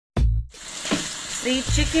See,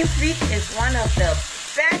 chicken feet is one of the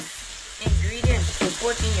best ingredients to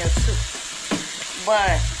put in your soup.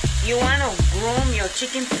 But you want to groom your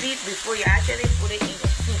chicken feet before you actually put it in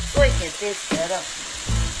your soup so it can taste better.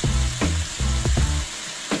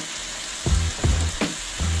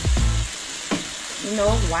 You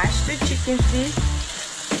know, wash the chicken feet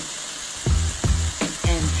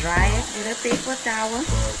and dry it with a paper towel.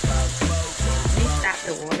 Let me stop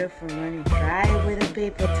the water from running. Dry it with a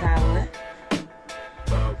paper towel.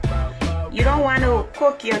 You don't want to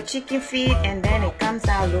cook your chicken feet and then it comes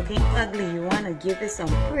out looking ugly. You want to give it some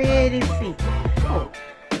pretty feet. Oh,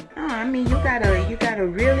 I mean, you gotta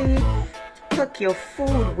really cook your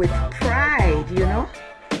food with pride, you know.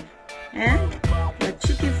 And your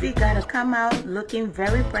chicken feet gotta come out looking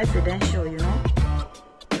very presidential, you know.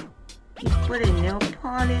 You put a nail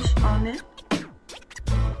polish on it.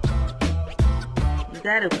 You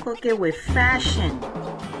gotta cook it with fashion.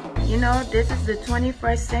 You know, this is the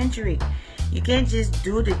 21st century. You can't just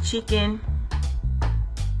do the chicken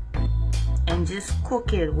and just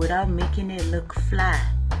cook it without making it look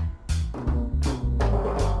flat.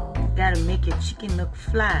 You gotta make your chicken look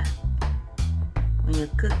flat when you're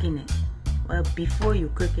cooking it. Well, before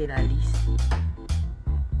you cook it at least.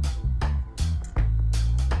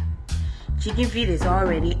 Chicken feet is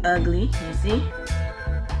already ugly, you see?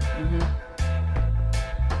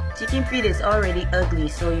 Chicken feet is already ugly,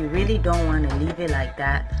 so you really don't want to leave it like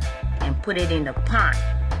that and put it in the pot.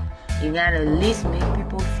 You gotta at least make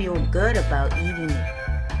people feel good about eating it.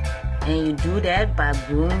 And you do that by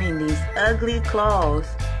grooming these ugly claws,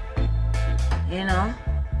 you know,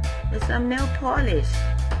 with some nail polish.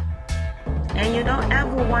 And you don't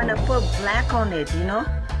ever want to put black on it, you know.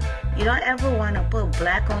 You don't ever want to put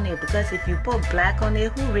black on it, because if you put black on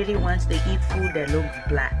it, who really wants to eat food that looks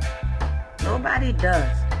black? Nobody does.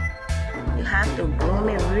 You have to groom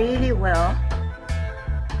it really well.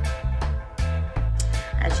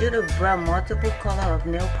 I should have brought multiple color of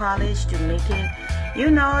nail polish to make it,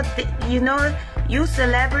 you know, you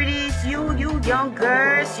celebrities, you young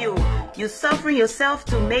girls, you suffer yourself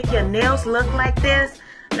to make your nails look like this,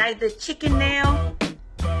 like the chicken nail.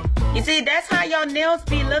 You see, that's how your nails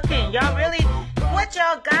be looking. Y'all really, what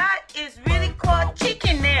y'all got is really called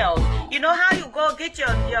chicken nails. You know how you go get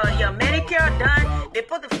your manicure done? They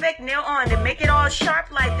put the fake nail on, they make it all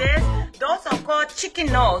sharp like this. Those are called chicken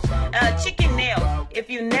nails. Chicken nails. If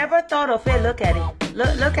you never thought of it, look at it.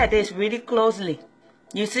 Look at this really closely.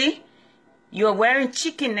 You see? You're wearing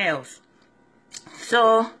chicken nails.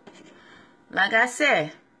 So, like I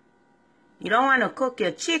said, you don't want to cook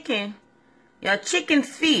your chicken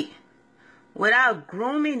feet without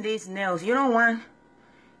grooming these nails. You don't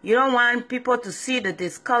want people to see the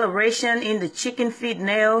discoloration in the chicken feet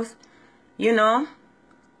nails, you know.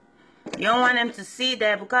 You don't want them to see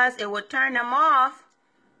that, because it will turn them off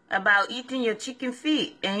about eating your chicken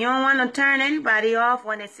feet. And you don't want to turn anybody off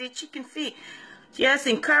when they see chicken feet. Just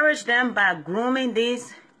encourage them by grooming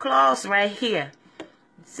these claws right here.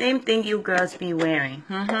 Same thing you girls be wearing.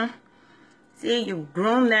 See, you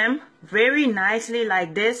groom them very nicely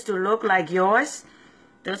like this to look like yours.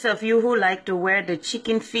 Those of you who like to wear the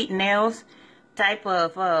chicken feet nails, type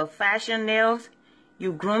of fashion nails,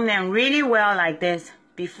 you groom them really well like this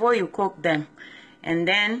before you cook them. And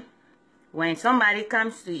then when somebody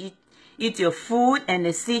comes to eat your food and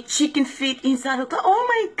they see chicken feet inside, they'll go, oh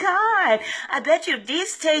my God, I bet you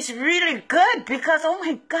this tastes really good, because oh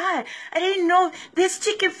my God, I didn't know this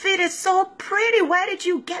chicken feet is so pretty. Where did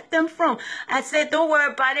you get them from? I said, don't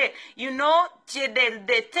worry about it. You know,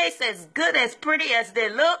 they taste as good, as pretty as they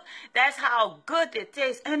look. That's how good they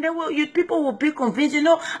taste. And then people will be convinced, you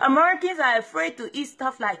know, Americans are afraid to eat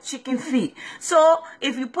stuff like chicken feet. So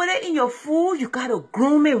if you put it in your food, you got to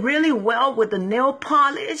groom it really well with the nail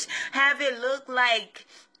polish. Have it look like,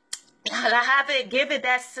 give it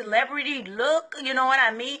that celebrity look, you know what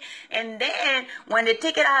I mean? And then when they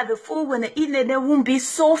take it out of the food, when they're eating it, they won't be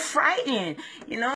so frightened, you know?